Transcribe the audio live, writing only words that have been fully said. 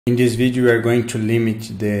In this video, we are going to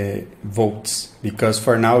limit the votes because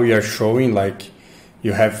for now we are showing like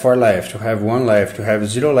you have 4 left, you have 1 left, you have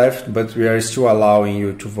 0 left, but we are still allowing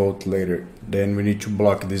you to vote later. Then we need to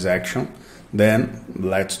block this action. Then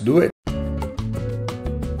let's do it.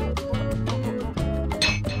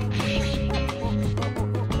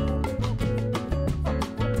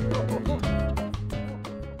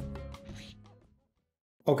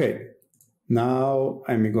 Okay, now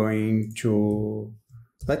I'm going to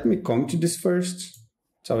let me comment this first.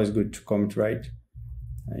 It's always good to comment, right?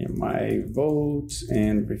 My votes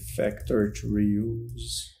and refactor to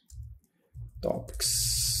reuse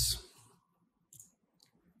topics.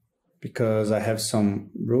 Because I have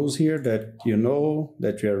some rules here that you know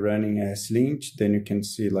that we are running as linked, then you can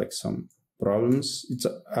see like some problems.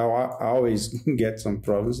 I always get some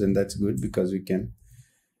problems, and that's good because we can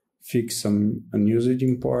fix some unused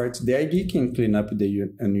imports. The ID can clean up the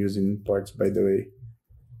unused imports, by the way.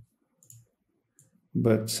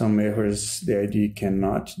 But some errors the ID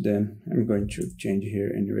cannot, then I'm going to change here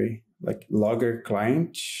anyway. Like logger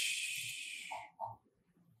client.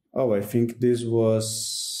 Oh, I think this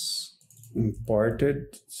was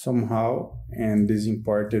imported somehow, and this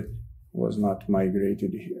imported was not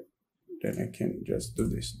migrated here. Then I can just do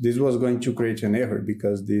this. This was going to create an error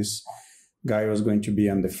because this guy was going to be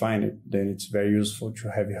undefined. Then it's very useful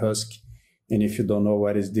to have Husky. And if you don't know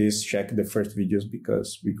what is this, check the first videos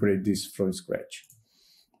because we create this from scratch.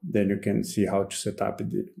 Then you can see how to set up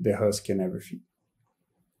the Husky and everything.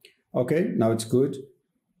 Okay, now it's good.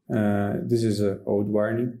 This is an old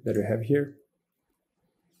warning that we have here.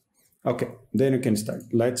 Okay, then you can start.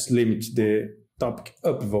 Let's limit the topic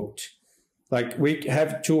upvote. Like we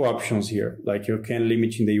have 2 options here. Like you can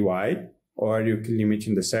limit in the UI or you can limit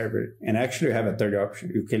in the server. And actually you have a third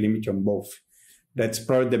option. You can limit on both. That's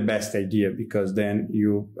probably the best idea because then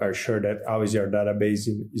you are sure that always your database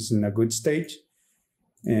is in a good state.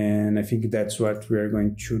 And I think that's what we are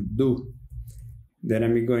going to do. Then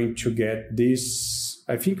I'm going to get this.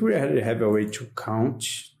 I think we already have a way to count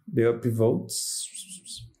the upvotes.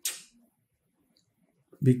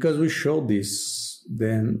 Because we showed this,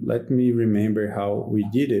 then let me remember how we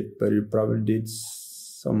did it, but you probably did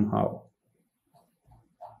somehow.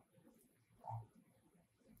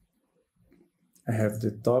 I have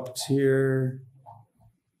the topics here.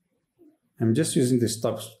 I'm just using the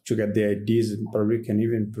stops to get the IDs and probably can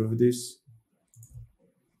even improve this.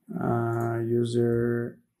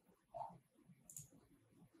 User.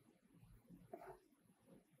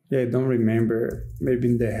 Yeah, I don't remember. Maybe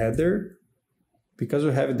in the header. Because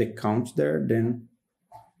we have the count there, then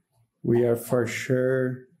we are for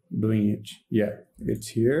sure doing it. Yeah, it's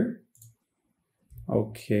here.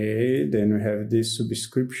 Okay, then we have this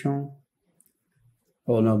subscription.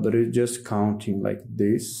 Oh no, but it's just counting like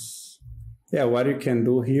this. Yeah, what you can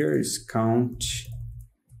do here is count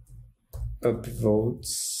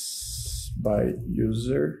upvotes by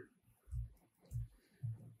user.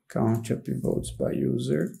 Count upvotes by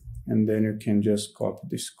user. And then you can just copy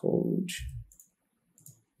this code.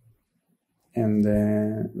 And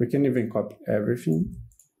then we can even copy everything.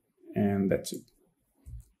 And that's it.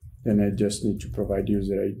 Then I just need to provide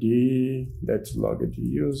user ID. That's logged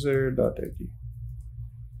user.id.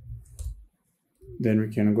 Then we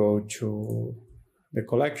can go to the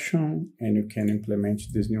collection and you can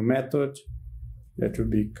implement this new method that will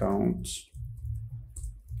be count.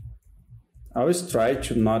 I always try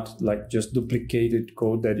to not like just duplicated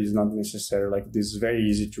code that is not necessary. Like this is very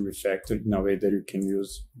easy to refactor in a way that you can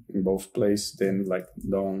use in both places. Then like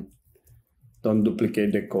don't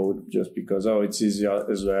duplicate the code just because, oh, it's easy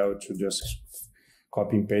as well to just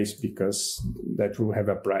copy and paste because that will have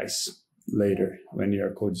a price later when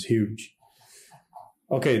your code is huge.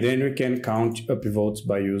 Okay, then we can count upvotes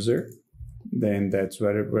by user. Then that's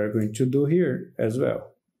what we're going to do here as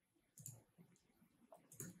well.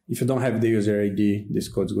 If you don't have the user ID, this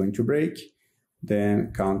code is going to break.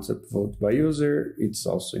 Then count upvote by user. It's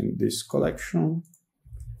also in this collection.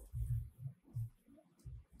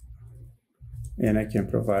 And I can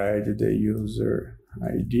provide the user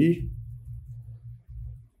ID.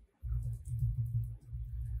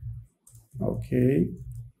 Okay.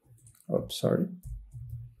 Oops, sorry.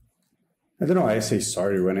 I don't know why I say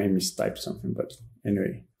sorry when I mistype something, but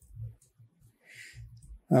anyway.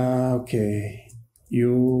 Okay,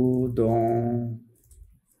 you don't,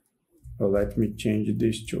 well, let me change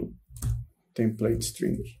this to template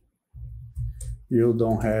string. You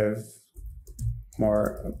don't have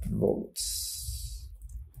more upvotes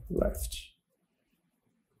left.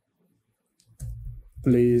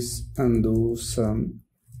 Please undo some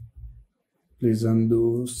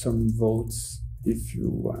votes if you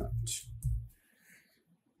want.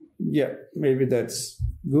 yeah, maybe that's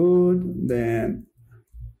good. Then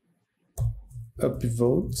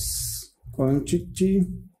upvotes quantity.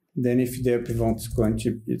 Then if the upvotes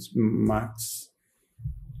quantity is max,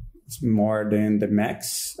 it's more than the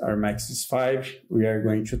max, our max is 5, we are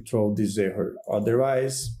going to throw this error.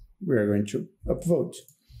 Otherwise, we are going to upvote.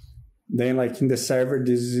 Then like in the server,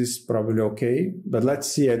 this is probably okay, but let's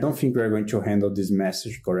see, I don't think we're going to handle this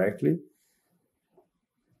message correctly.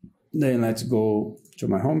 Then let's go to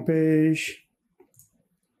my homepage.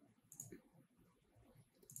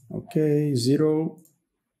 Okay, 0.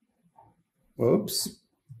 Oops.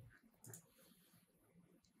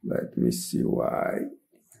 Let me see why.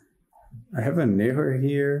 I have an error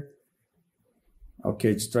here. Okay,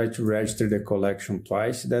 it's tried to register the collection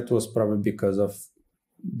twice. That was probably because of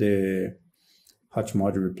the hot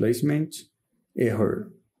module replacement.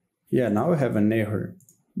 Error. Yeah, now I have an error,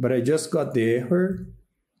 but I just got the error.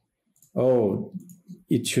 Oh,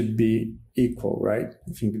 it should be equal, right?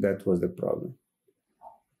 I think that was the problem.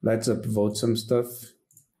 Let's upvote some stuff.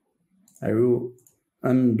 I will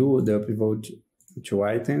undo the upvote to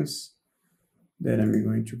items. Then I'm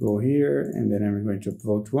going to go here, and then I'm going to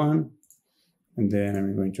upvote 1. And then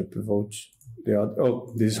I'm going to upvote the other.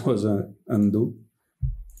 Oh, this was an undo.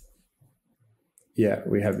 Yeah,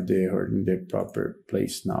 we have the error in the proper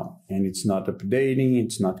place now. And it's not updating,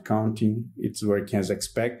 it's not counting, it's working as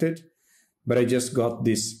expected. But I just got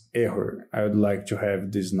this error. I would like to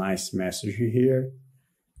have this nice message here.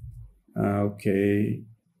 Okay.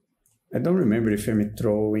 I don't remember if I'm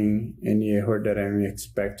throwing any error that I'm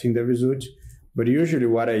expecting the result. But usually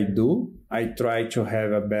what I do, I try to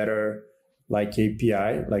have a better like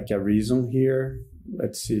API, like a reason here.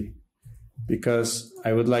 Let's see. Because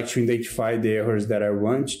I would like to identify the errors that I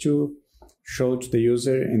want to show to the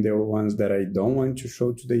user and the ones that I don't want to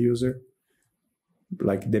show to the user.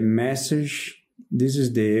 Like the message, this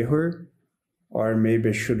is the error, or maybe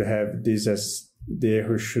I should have this as the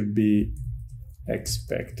error should be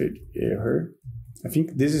expected error. I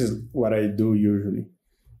think this is what I do usually,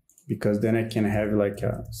 because then I can have like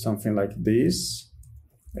something like this,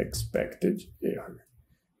 expected error.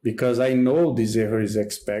 Because I know this error is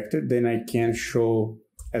expected, then I can show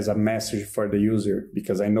as a message for the user,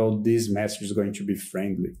 because I know this message is going to be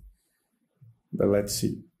friendly. But let's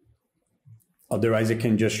see. Otherwise, I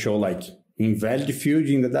can just show like invalid field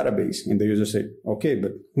in the database, and the user say, okay,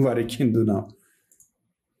 but what I can do now?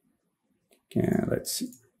 Okay, let's see.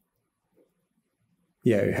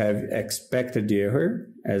 Yeah, you have expected error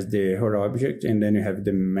as the error object, and then you have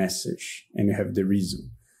the message, and you have the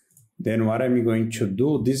reason. Then what I'm going to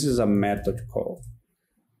do, this is a method call.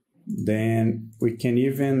 Then we can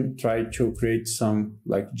even try to create some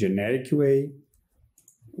like generic way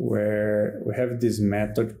where we have this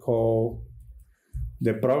method call.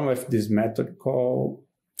 The problem with this method call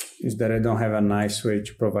is that I don't have a nice way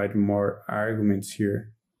to provide more arguments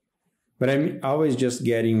here. But I'm always just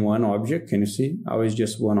getting one object. Can you see? Always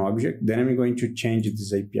just one object. Then I'm going to change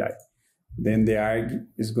this API. Then the arg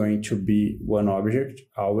is going to be one object,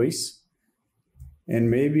 always. And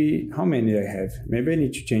maybe, how many I have? Maybe I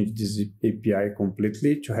need to change this API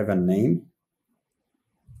completely to have a name.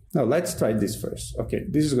 No, let's try this first. Okay,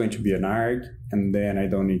 this is going to be an arg, and then I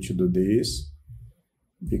don't need to do this,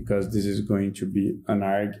 because this is going to be an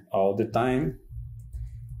arg all the time.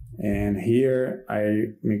 And here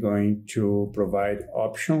I'm going to provide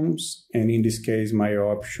options. And in this case, my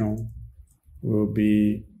option will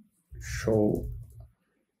be show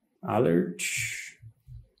alert.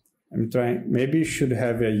 I'm trying, maybe you should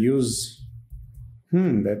have a use.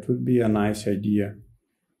 That would be a nice idea.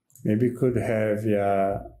 Maybe you could have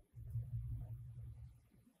a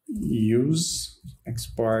use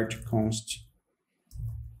export const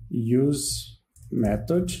use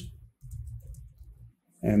method,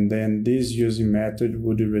 and then this using method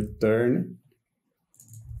would return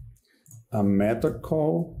a method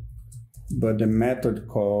call, but the method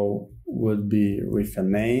call would be with a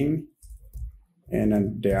name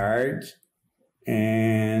and the arg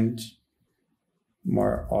and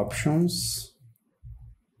more options,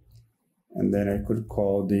 and then I could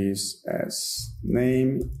call this as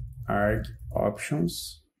name arg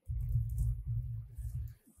options.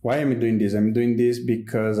 Why am I doing this? I'm doing this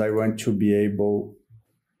because I want to be able,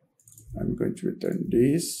 I'm going to return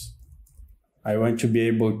this. I want to be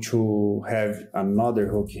able to have another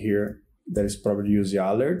hook here that is probably use the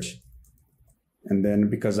alert. And then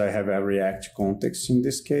because I have a React context in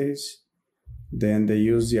this case, then the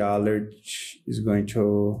use the alert is going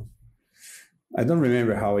to, I don't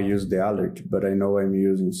remember how I use the alert, but I know I'm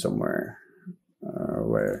using somewhere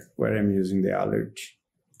where I'm using the alert.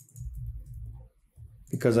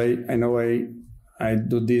 Because I know I I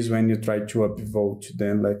do this when you try to upvote.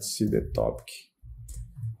 Then let's see the topic.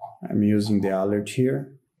 I'm using the alert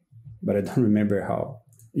here, but I don't remember how.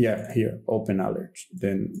 Yeah, here, open alert.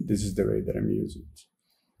 Then this is the way that I'm using it.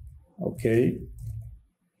 Okay,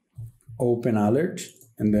 open alert,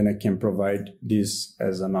 and then I can provide this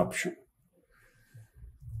as an option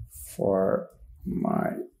for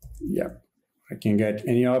my, I can get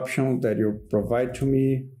any option that you provide to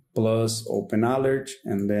me plus open alert,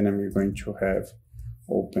 and then I'm going to have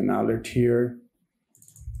open alert here.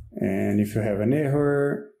 And if you have an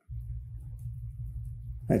error,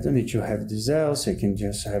 I don't need to have this else, I can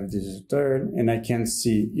just have this return, and I can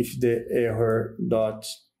see if the error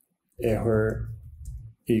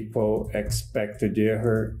equal expected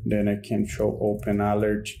error, then I can show open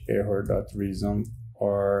alert error.reason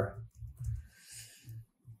or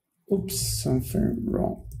oops, something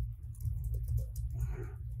wrong.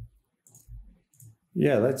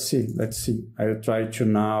 Yeah, let's see. I'll try to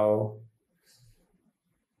now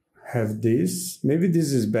have this. Maybe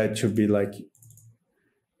this is bad to be like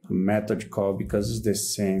a method call because it's the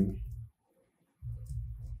same.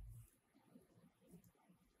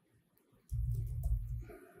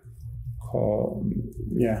 Call,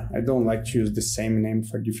 yeah, I don't like to use the same name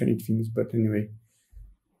for different things, but anyway,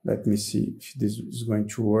 let me see if this is going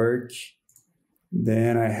to work.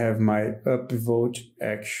 Then I have my upvote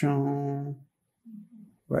action.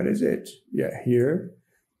 What is it? Yeah, here.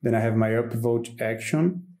 Then I have my upvote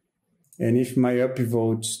action. And if my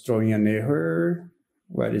upvote is throwing an error,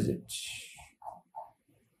 what is it?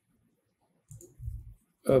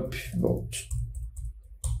 Upvote.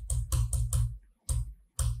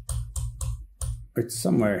 It's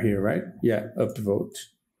somewhere here, right? Yeah, upvote.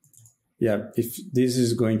 Yeah, if this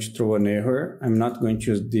is going to throw an error, I'm not going to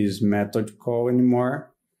use this method call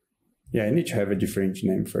anymore. Yeah, I need to have a different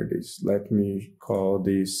name for this. Let me call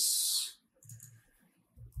this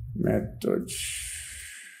method.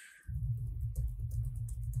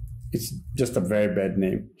 It's just a very bad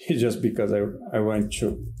name. It's just because I want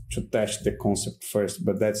to test the concept first,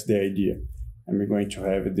 but that's the idea. I'm going to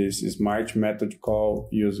have this smart method call,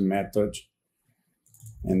 use method.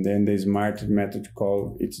 And then the smart method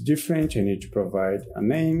call, it's different. I need to provide a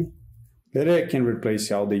name. Later I can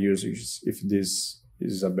replace all the users. If this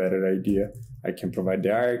is a better idea, I can provide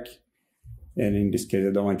the arc. And in this case,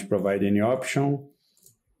 I don't want to provide any option.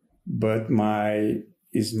 But my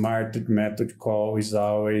smart method call is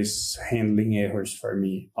always handling errors for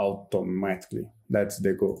me automatically. That's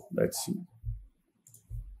the goal. Let's see.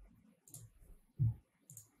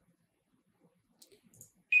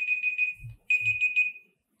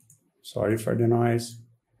 Sorry for the noise.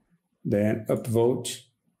 Then upvote.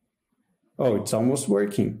 Oh, it's almost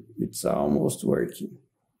working. It's almost working.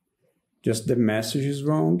 Just the message is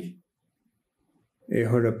wrong.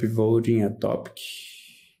 Error upvoting a topic.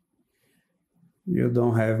 You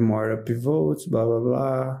don't have more upvotes, blah, blah,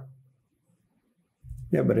 blah.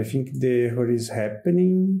 Yeah, but I think the error is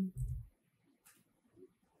happening.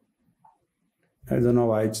 I don't know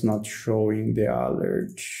why it's not showing the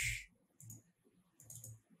alert.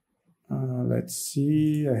 Let's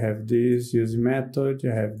see, I have this, use method,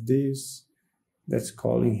 I have this, that's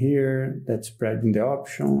calling here, that's spreading the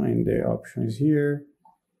option, and the option is here.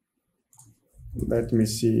 Let me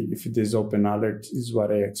see if this open alert is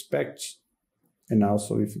what I expect, and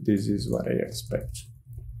also if this is what I expect.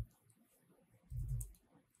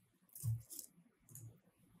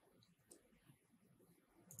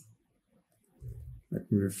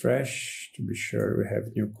 Let me refresh to be sure we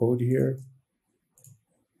have new code here.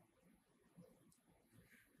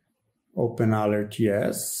 Open alert,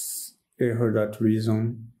 yes.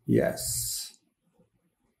 Error.reason, yes.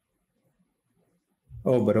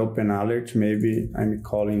 Oh, but open alert, maybe I'm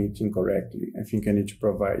calling it incorrectly. I think I need to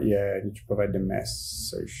provide, yeah, I need to provide the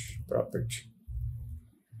message property.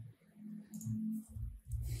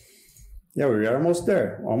 Yeah, we are almost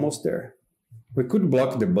there, almost there. We could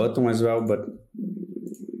block the button as well, but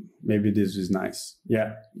maybe this is nice.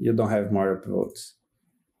 Yeah, you don't have more upvotes.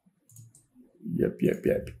 Yep.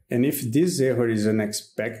 And if this error is an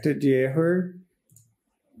expected error,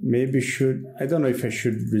 maybe I don't know if I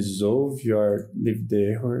should resolve or leave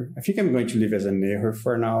the error. I think I'm going to leave as an error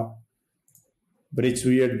for now. But it's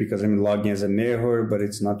weird because I'm logging as an error, but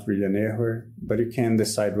it's not really an error. But you can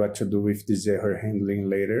decide what to do with this error handling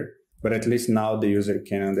later. But at least now the user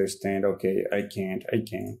can understand, okay, I can't.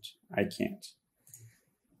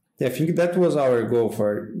 Yeah, I think that was our goal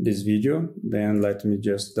for this video. Then let me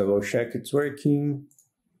just double check it's working.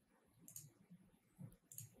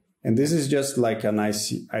 And this is just like a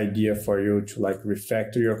nice idea for you to like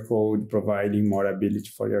refactor your code, providing more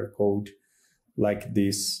ability for your code like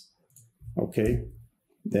this. Okay,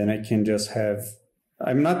 then I can just have,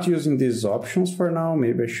 I'm not using these options for now.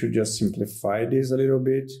 Maybe I should just simplify this a little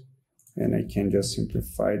bit, and I can just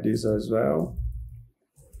simplify this as well.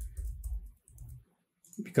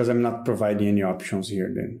 Because I'm not providing any options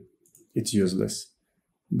here, then it's useless.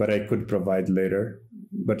 But I could provide later.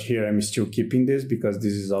 But here I'm still keeping this because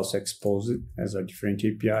this is also exposed as a different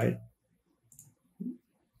API.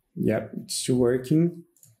 Yep, it's still working.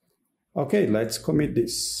 Okay, let's commit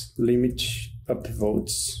this. Limit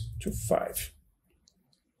upvotes to 5.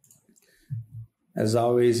 As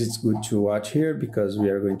always, it's good to watch here because we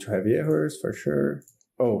are going to have errors for sure.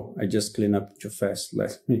 Oh, I just cleaned up too fast.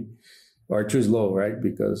 Let me, or too slow, right?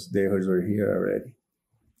 Because the errors were here already.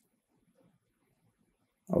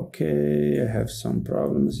 Okay, I have some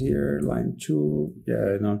problems here. Line 2,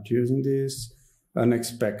 yeah, not using this.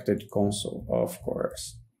 Unexpected console, of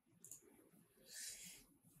course.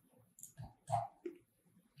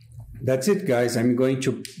 That's it, guys. I'm going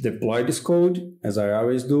to deploy this code as I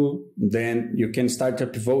always do. Then you can start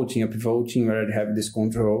upvoting. Upvoting, we already have this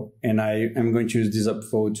control. And I am going to use this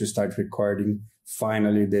upvote to start recording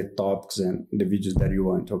finally the topics and the videos that you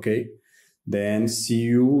want, okay? Then see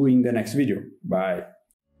you in the next video. Bye.